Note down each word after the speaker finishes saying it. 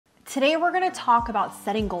Today we're gonna talk about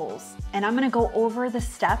setting goals, and I'm gonna go over the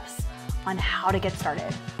steps on how to get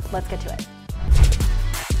started. Let's get to it.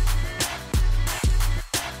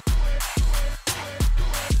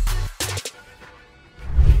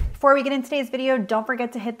 Before we get into today's video, don't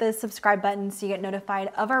forget to hit the subscribe button so you get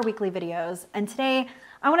notified of our weekly videos. And today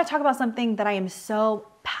I wanna talk about something that I am so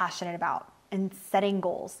passionate about, and setting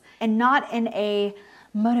goals. And not in a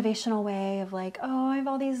motivational way of like, oh, I have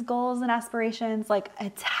all these goals and aspirations, like a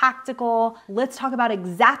tactical, let's talk about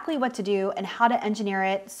exactly what to do and how to engineer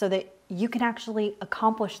it so that you can actually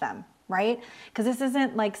accomplish them, right? Because this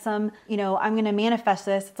isn't like some, I'm gonna manifest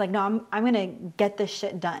this. It's like, no, I'm gonna get this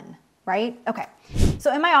shit done, right? Okay,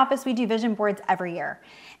 so in my office, we do vision boards every year.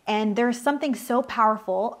 And there's something so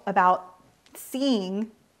powerful about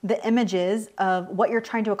seeing the images of what you're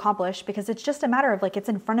trying to accomplish, because it's just a matter of like, it's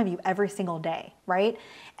in front of you every single day, right?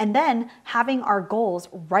 And then having our goals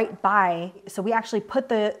right by, so we actually put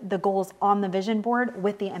the goals on the vision board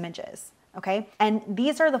with the images, okay? And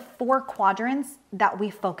these are the 4 quadrants that we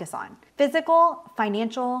focus on: physical,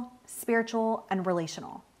 financial, spiritual, and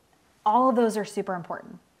relational. All of those are super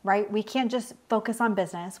important, right? We can't just focus on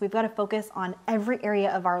business. We've got to focus on every area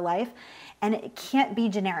of our life, and it can't be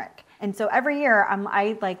generic. And so every year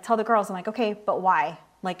I like tell the girls, I'm like, okay, but why?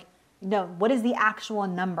 Like, no, what is the actual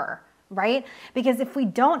number, right? Because if we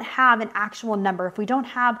don't have an actual number, if we don't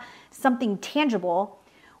have something tangible,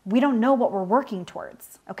 we don't know what we're working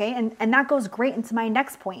towards, okay? And that goes great into my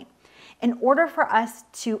next point. In order for us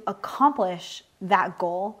to accomplish that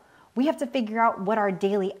goal, we have to figure out what our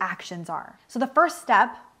daily actions are. So the first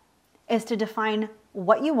step is to define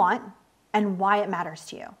what you want and why it matters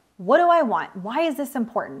to you. What do I want? Why is this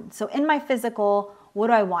important? So in my physical, what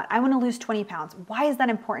do I want? I want to lose 20 pounds. Why is that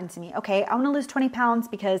important to me? Okay, I want to lose 20 pounds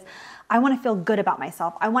because I want to feel good about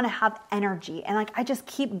myself. I want to have energy. And like, I just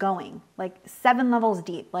keep going, like 7 levels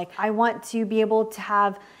deep. Like, I want to be able to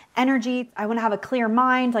have energy. I want to have a clear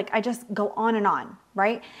mind. Like, I just go on,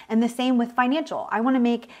 right? And the same with financial. I want to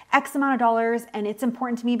make X amount of dollars, and it's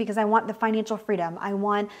important to me because I want the financial freedom. I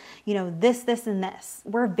want, this, and this.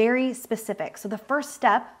 We're very specific. So the first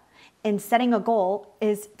step in setting a goal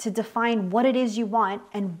is to define what it is you want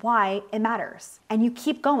and why it matters. And you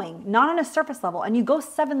keep going, not on a surface level, and you go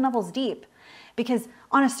 7 levels deep, because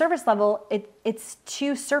on a surface level, it's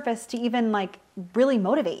too surface to even like really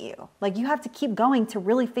motivate you. Like, you have to keep going to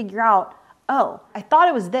really figure out, oh, I thought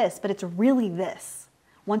it was this, but it's really this.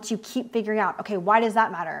 Once you keep figuring out, okay, why does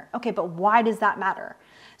that matter? Okay, but why does that matter?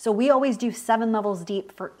 So we always do 7 levels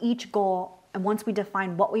deep for each goal. And once we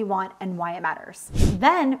define what we want and why it matters,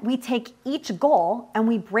 then we take each goal and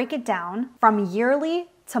we break it down from yearly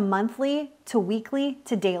to monthly to weekly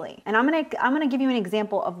to daily. And I'm gonna give you an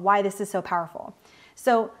example of why this is so powerful.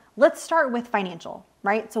 So let's start with financial,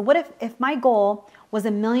 right? So what if my goal was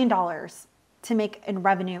 $1 million to make in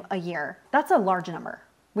revenue a year? That's a large number.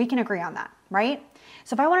 We can agree on that, right?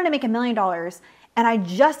 So if I wanted to make $1 million and I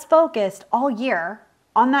just focused all year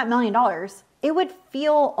on that $1 million, it would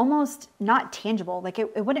feel almost not tangible. Like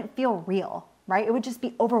it wouldn't feel real, right? It would just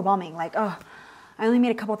be overwhelming. Like, oh, I only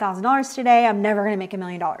made a couple $1,000s today. I'm never gonna make $1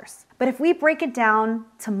 million. But if we break it down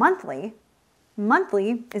to monthly is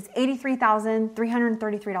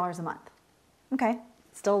 $83,333 a month. Okay,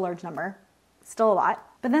 still a large number, still a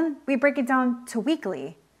lot. But then we break it down to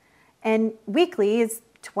weekly, and weekly is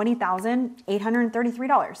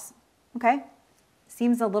 $20,833. Okay,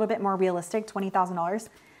 seems a little bit more realistic, $20,000.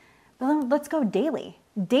 But then let's go daily.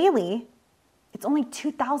 Daily, it's only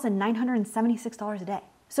 $2,976 a day.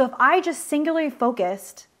 So if I just singularly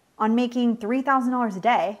focused on making $3,000 a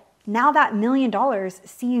day, now that $1 million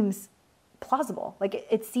seems plausible. Like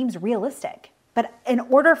it seems realistic. But in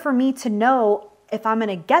order for me to know if I'm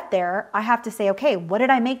gonna get there, I have to say, okay, what did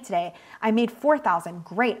I make today? I made 4,000,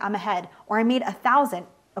 great, I'm ahead. Or I made 1,000,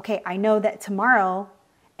 okay, I know that tomorrow,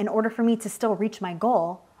 in order for me to still reach my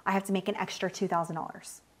goal, I have to make an extra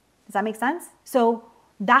 $2,000. Does that make sense? So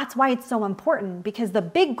that's why it's so important, because the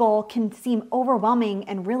big goal can seem overwhelming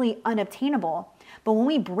and really unobtainable. But when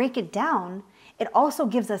we break it down, it also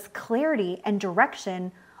gives us clarity and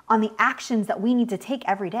direction on the actions that we need to take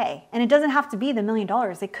every day. And it doesn't have to be the $1 million.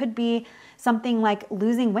 It could be something like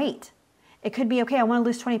losing weight. It could be, okay, I want to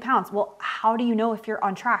lose 20 pounds. Well, how do you know if you're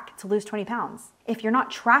on track to lose 20 pounds? If you're not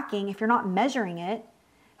tracking, if you're not measuring it,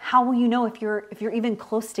 how will you know if you're even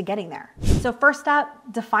close to getting there? So first step,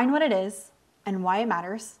 define what it is and why it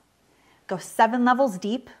matters. Go 7 levels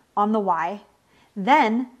deep on the why.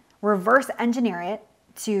 Then reverse engineer it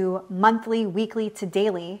to monthly, weekly to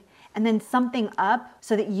daily, and then something up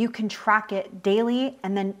so that you can track it daily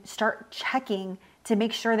and then start checking to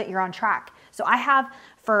make sure that you're on track. So I have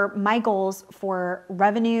For my goals for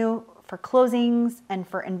revenue, for closings, and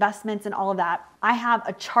for investments and all of that, I have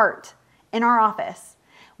a chart in our office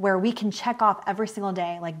where we can check off every single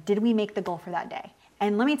day, like, did we make the goal for that day?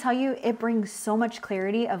 And let me tell you, it brings so much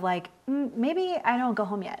clarity of like, maybe I don't go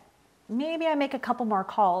home yet. Maybe I make a couple more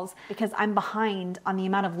calls because I'm behind on the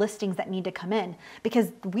amount of listings that need to come in,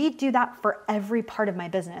 because we do that for every part of my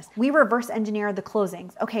business. We reverse engineer the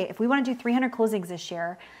closings. Okay, if we want to do 300 closings this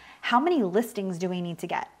year, how many listings do we need to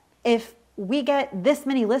get? If we get this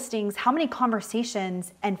many listings, how many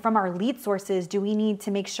conversations and from our lead sources do we need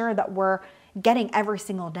to make sure that we're getting every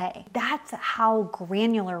single day? That's how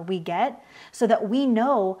granular we get, so that we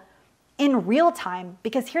know in real time,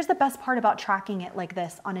 because here's the best part about tracking it like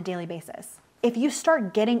this on a daily basis. If you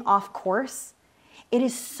start getting off course, it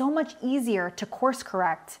is so much easier to course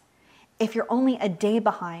correct if you're only a day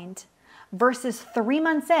behind versus 3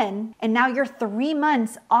 months in, and now you're 3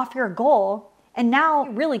 months off your goal and now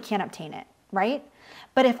you really can't obtain it, right?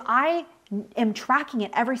 But if I am tracking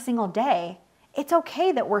it every single day, it's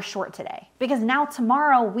okay that we're short today, because now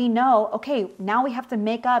tomorrow we know, okay, now we have to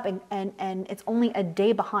make up and it's only a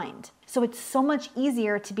day behind. So it's so much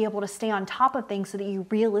easier to be able to stay on top of things so that you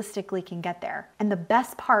realistically can get there. And the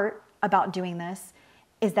best part about doing this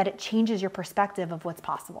is that it changes your perspective of what's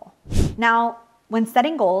possible. Now, when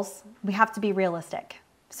setting goals, we have to be realistic.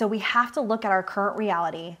 So we have to look at our current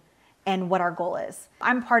reality and what our goal is.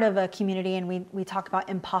 I'm part of a community and we talk about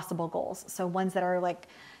impossible goals. So ones that are like,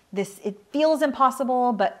 this, it feels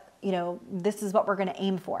impossible, but this is what we're gonna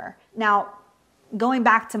aim for. Now, going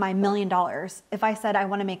back to my $1 million, if I said I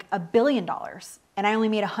wanna make $1 billion and I only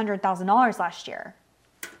made $100,000 last year,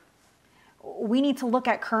 we need to look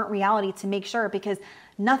at current reality to make sure, because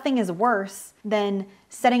nothing is worse than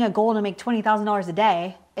setting a goal to make $20,000 a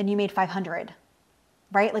day and you made 500.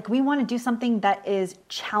 Right? Like, we want to do something that is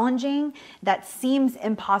challenging, that seems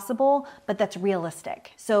impossible, but that's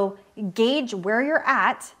realistic. So gauge where you're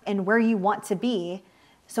at and where you want to be.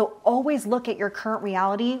 So always look at your current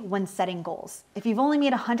reality when setting goals. If you've only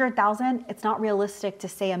made 100,000, it's not realistic to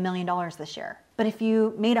say $1 million this year. But if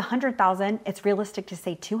you made 100,000, it's realistic to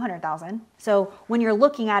say 200,000. So when you're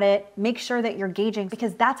looking at it, make sure that you're gauging,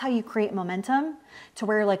 because that's how you create momentum to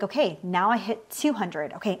where you're like, okay, now I hit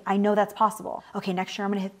 200. Okay, I know that's possible. Okay, next year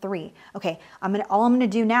I'm gonna hit 3. Okay, all I'm gonna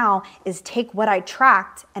do now is take what I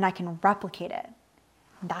tracked and I can replicate it.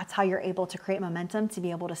 That's how you're able to create momentum to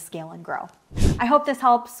be able to scale and grow. I hope this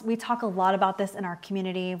helps. We talk a lot about this in our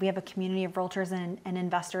community. We have a community of realtors and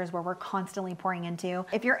investors where we're constantly pouring into.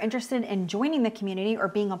 If you're interested in joining the community or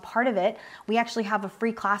being a part of it, we actually have a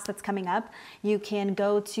free class that's coming up. You can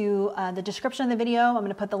go to the description of the video. I'm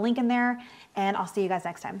gonna put the link in there, and I'll see you guys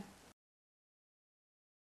next time.